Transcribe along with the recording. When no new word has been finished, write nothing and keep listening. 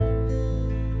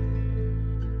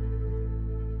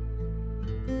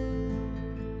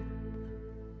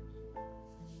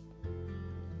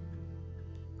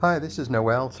Hi, this is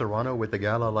Noel Serrano with the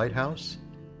Gala Lighthouse.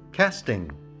 Casting.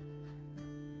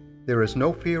 There is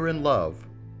no fear in love,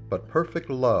 but perfect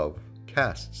love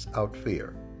casts out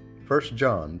fear. 1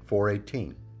 John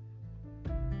 4:18.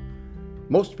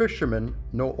 Most fishermen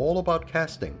know all about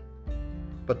casting,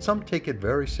 but some take it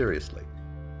very seriously.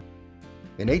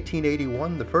 In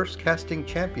 1881, the first casting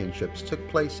championships took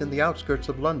place in the outskirts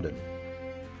of London.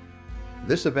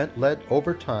 This event led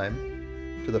over time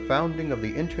to the founding of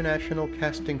the International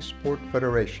Casting Sport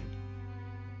Federation.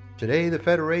 Today, the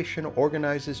federation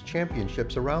organizes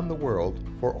championships around the world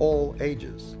for all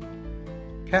ages.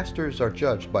 Casters are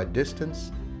judged by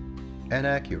distance and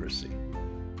accuracy.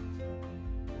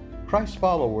 Christ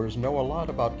followers know a lot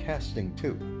about casting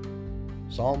too.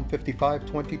 Psalm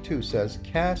 55:22 says,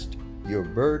 "Cast your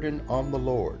burden on the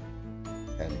Lord,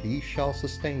 and he shall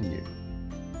sustain you."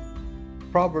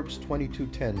 Proverbs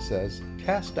 22:10 says,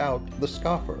 "Cast out the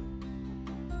scoffer,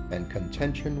 and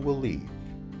contention will leave."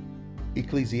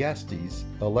 Ecclesiastes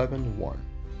 11:1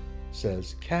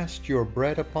 says, "Cast your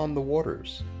bread upon the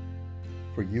waters,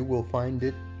 for you will find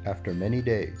it after many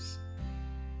days."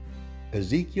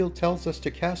 Ezekiel tells us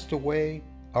to cast away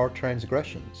our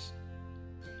transgressions.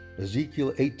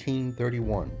 Ezekiel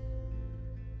 18:31.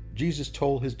 Jesus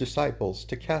told his disciples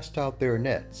to cast out their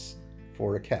nets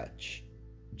for a catch.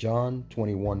 John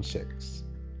 21:6.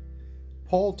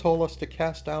 Paul told us to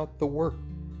cast out the works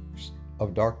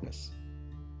of darkness.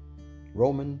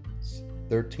 Romans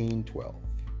 13:12.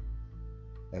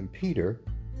 And Peter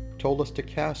told us to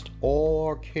cast all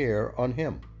our care on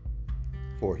him,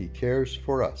 for he cares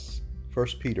for us.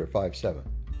 1 Peter 5:7.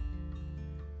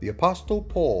 The Apostle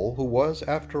Paul, who was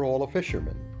after all a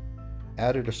fisherman,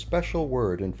 added a special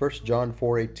word in 1 John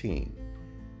 4:18.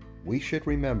 We should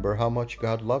remember how much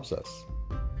God loves us.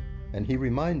 And he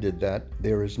reminded that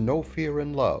there is no fear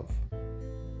in love,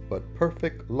 but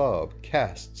perfect love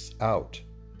casts out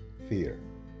fear.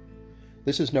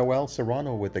 This is Noel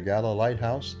Serrano with the Gala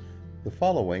Lighthouse. The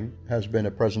following has been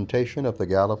a presentation of the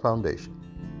Gala Foundation.